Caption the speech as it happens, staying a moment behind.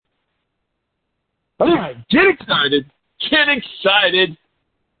All right, get excited. Get excited.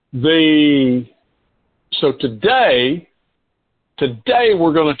 So today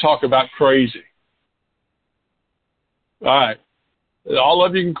we're going to talk about crazy. All right. All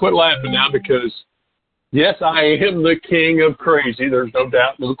of you can quit laughing now because, yes, I am the king of crazy. There's no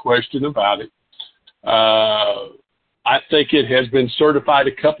doubt, no question about it. I think it has been certified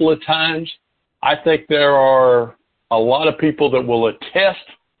a couple of times. I think there are a lot of people that will attest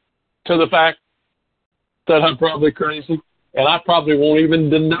to the fact that I'm probably crazy, and I probably won't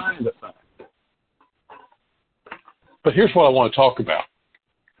even deny the fact. But here's what I want to talk about.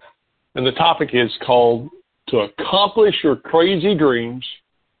 And the topic is called, to accomplish your crazy dreams,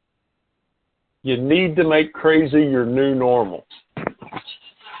 you need to make crazy your new normal.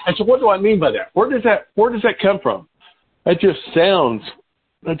 And so what do I mean by that? Where does that come from? That just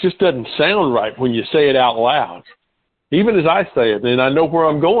doesn't sound right when you say it out loud. Even as I say it, and I know where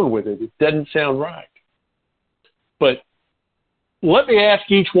I'm going with it, it doesn't sound right. But let me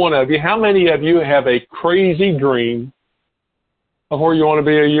ask each one of you, how many of you have a crazy dream of where you want to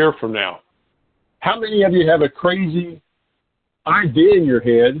be a year from now? How many of you have a crazy idea in your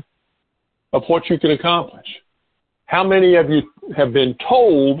head of what you can accomplish? How many of you have been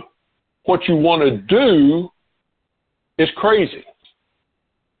told what you want to do is crazy?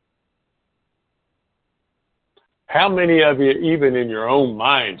 How many of you, even in your own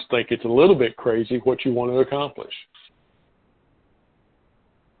minds, think it's a little bit crazy what you want to accomplish?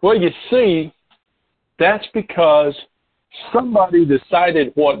 Well, you see, that's because somebody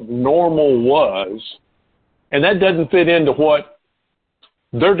decided what normal was, and that doesn't fit into what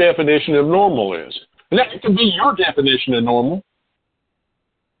their definition of normal is. And that can be your definition of normal.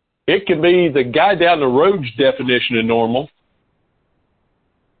 It can be the guy down the road's definition of normal.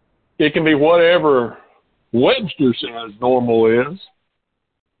 It can be whatever Webster says normal is.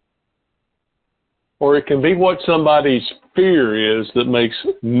 Or it can be what somebody's fear is that makes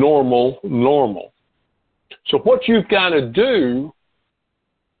normal normal. So what you've got to do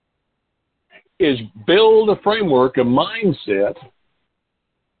is build a framework, a mindset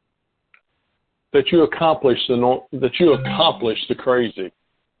that you accomplish the crazy.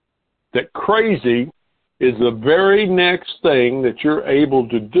 That crazy is the very next thing that you're able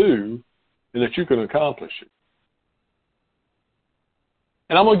to do and that you can accomplish it.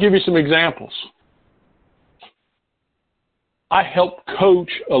 And I'm going to give you some examples. I help coach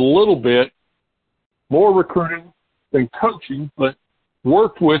a little bit, more recruiting than coaching, but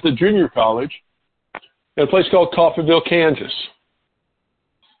worked with a junior college in a place called Coffeyville, Kansas.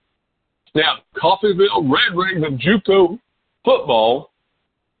 Now, Coffeyville Red Raven JUCO football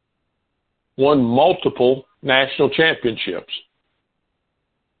won multiple national championships.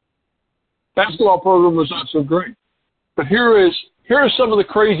 Basketball program was not so great. But here are some of the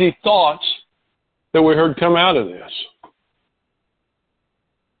crazy thoughts that we heard come out of this.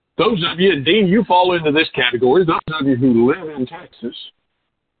 Those of you, and Dean, you fall into this category, those of you who live in Texas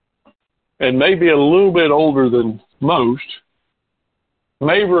and maybe a little bit older than most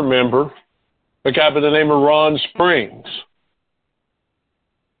may remember a guy by the name of Ron Springs.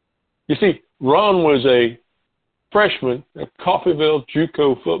 You see, Ron was a freshman at Coffeyville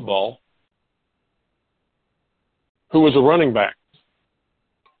JUCO football who was a running back,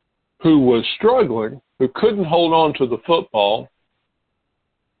 who was struggling, who couldn't hold on to the football,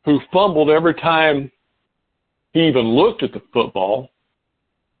 who fumbled every time he even looked at the football,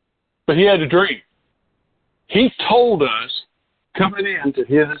 but he had a dream. He told us coming into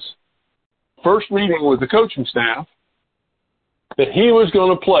his first meeting with the coaching staff that he was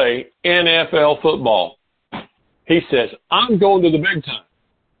going to play NFL football. He says, I'm going to the big time.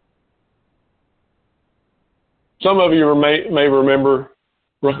 Some of you may remember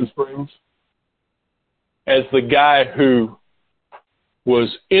Ron Springs as the guy who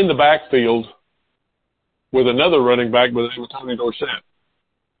was in the backfield with another running back by the name of Tony Dorsett.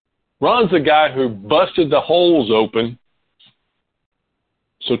 Ron's the guy who busted the holes open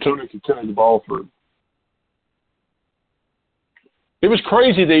so Tony could carry the ball through. It was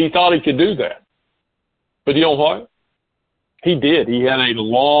crazy that he thought he could do that. But you know what? He did. He had a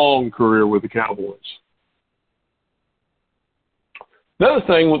long career with the Cowboys. Another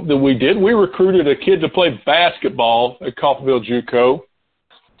thing that we did, we recruited a kid to play basketball at Coffeyville JUCO.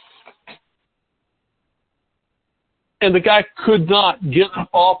 And the guy could not get up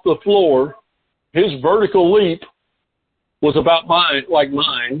off the floor. His vertical leap was about like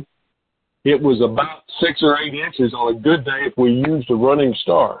mine. It was about 6 or 8 inches on a good day if we used a running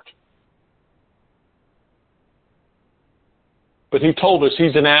start. But he told us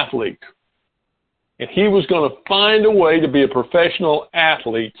he's an athlete. And he was going to find a way to be a professional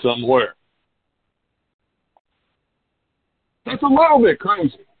athlete somewhere. That's a little bit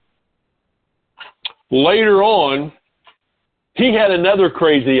crazy. Later on, he had another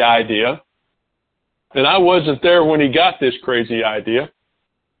crazy idea, and I wasn't there when he got this crazy idea,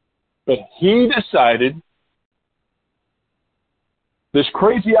 but he decided this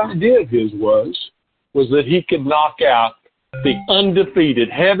crazy idea of his was that he could knock out the undefeated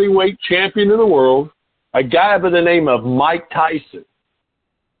heavyweight champion of the world, a guy by the name of Mike Tyson.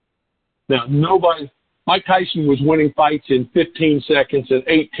 Now, Mike Tyson was winning fights in 15 seconds and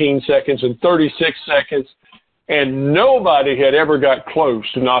 18 seconds and 36 seconds, and nobody had ever got close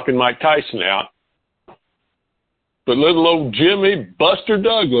to knocking Mike Tyson out. But little old Jimmy Buster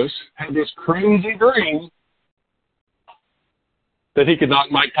Douglas had this crazy dream that he could knock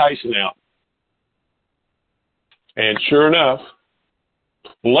Mike Tyson out. And sure enough,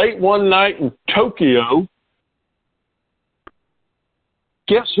 late one night in Tokyo,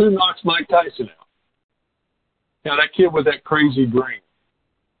 guess who knocks Mike Tyson out? Now, that kid with that crazy dream,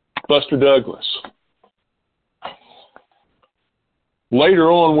 Buster Douglas.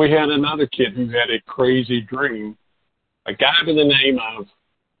 Later on, we had another kid who had a crazy dream, a guy by the name of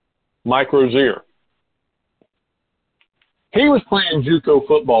Mike Rozier. He was playing JUCO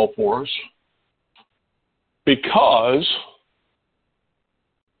football for us because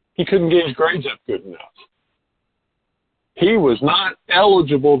he couldn't get his grades up good enough. He was not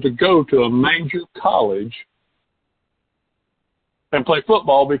eligible to go to a major college and play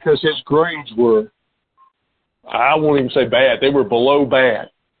football because his grades were, I won't even say bad, they were below bad.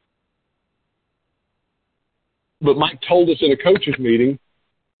 But Mike told us in a coaches meeting,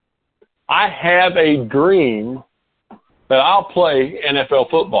 I have a dream that I'll play NFL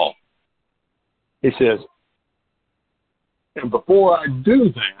football. He says, and before I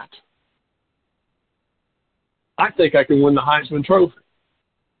do that, I think I can win the Heisman Trophy.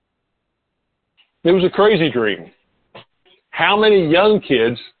 It was a crazy dream. How many young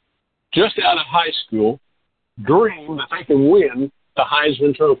kids just out of high school dream that they can win the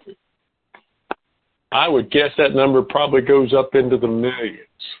Heisman Trophy? I would guess that number probably goes up into the millions.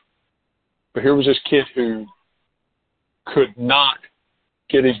 But here was this kid who could not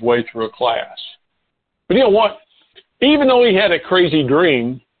get his way through a class. But you know what? Even though he had a crazy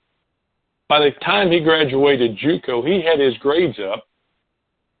dream, by the time he graduated JUCO, he had his grades up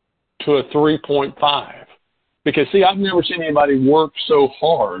to a 3.5. Because, see, I've never seen anybody work so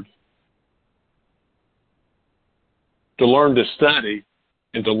hard to learn to study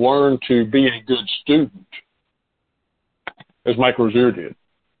and to learn to be a good student as Mike Rozier did.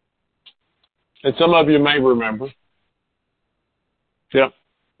 And some of you may remember,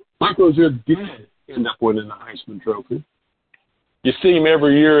 Mike Rozier did end up winning the Heisman Trophy. You see him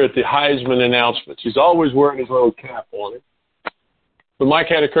every year at the Heisman announcements. He's always wearing his little cap on it. But Mike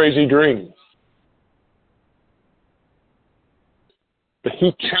had a crazy dream. But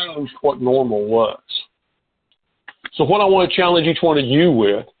he changed what normal was. So what I want to challenge each one of you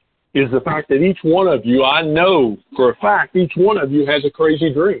with is the fact that each one of you, I know for a fact, each one of you has a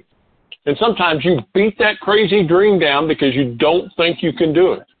crazy dream. And sometimes you beat that crazy dream down because you don't think you can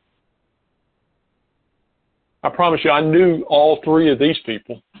do it. I promise you, I knew all three of these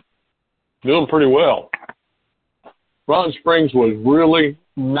people. Knew them pretty well. Ron Springs was really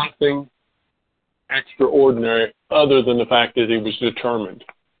nothing extraordinary other than the fact that he was determined.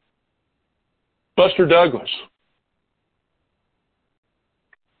 Buster Douglas.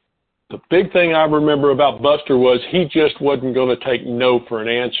 The big thing I remember about Buster was he just wasn't going to take no for an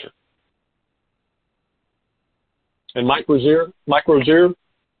answer. And Mike Rozier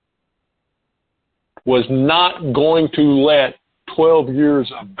was not going to let 12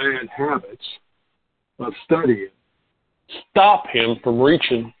 years of bad habits of studying stop him from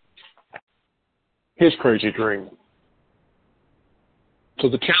reaching his crazy dream. So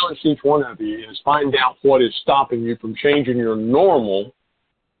the challenge to each one of you is find out what is stopping you from changing your normal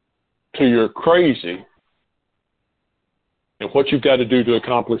to your crazy and what you've got to do to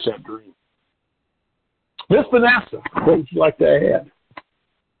accomplish that dream. Miss Vanessa, what would you like to add?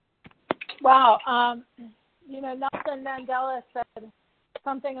 Wow. Nelson Mandela said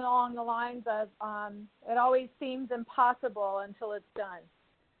something along the lines of, it always seems impossible until it's done.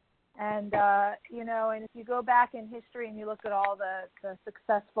 And, and if you go back in history and you look at all the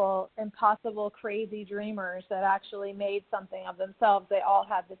successful, impossible, crazy dreamers that actually made something of themselves, they all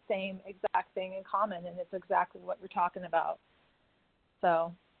have the same exact thing in common, and it's exactly what we're talking about.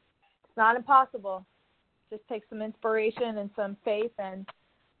 So it's not impossible. Just take some inspiration and some faith and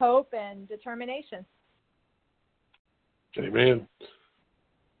hope and determination. Amen.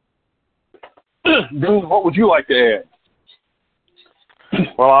 Dean, what would you like to add?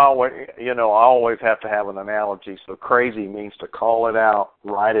 Well, I always have to have an analogy. So crazy means to call it out,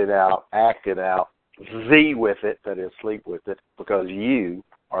 write it out, act it out, Z with it, that is, sleep with it, because you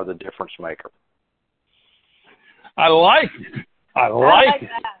are the difference maker. I like it. I like it.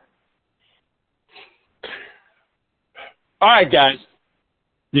 That. All right, guys.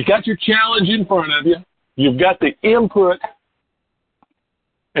 You got your challenge in front of you. You've got the input.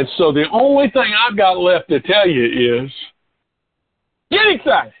 And so the only thing I've got left to tell you is get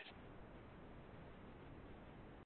excited.